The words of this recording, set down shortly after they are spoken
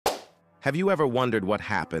Have you ever wondered what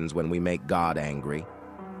happens when we make God angry?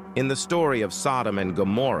 In the story of Sodom and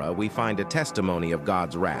Gomorrah, we find a testimony of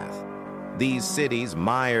God's wrath. These cities,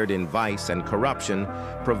 mired in vice and corruption,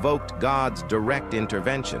 provoked God's direct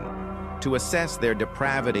intervention. To assess their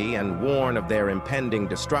depravity and warn of their impending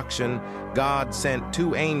destruction, God sent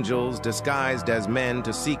two angels disguised as men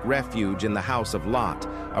to seek refuge in the house of Lot,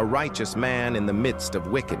 a righteous man in the midst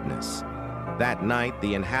of wickedness. That night,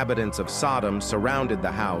 the inhabitants of Sodom surrounded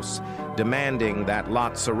the house, demanding that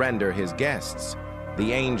Lot surrender his guests.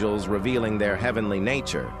 The angels, revealing their heavenly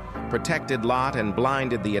nature, protected Lot and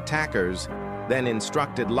blinded the attackers, then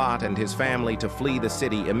instructed Lot and his family to flee the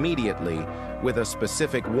city immediately with a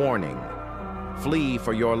specific warning. Flee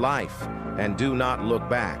for your life and do not look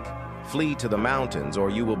back. Flee to the mountains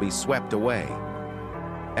or you will be swept away.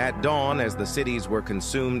 At dawn, as the cities were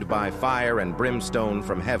consumed by fire and brimstone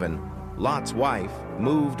from heaven, Lot's wife,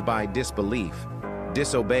 moved by disbelief,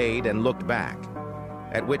 disobeyed and looked back,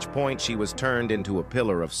 at which point she was turned into a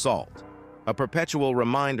pillar of salt, a perpetual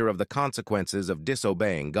reminder of the consequences of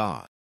disobeying God.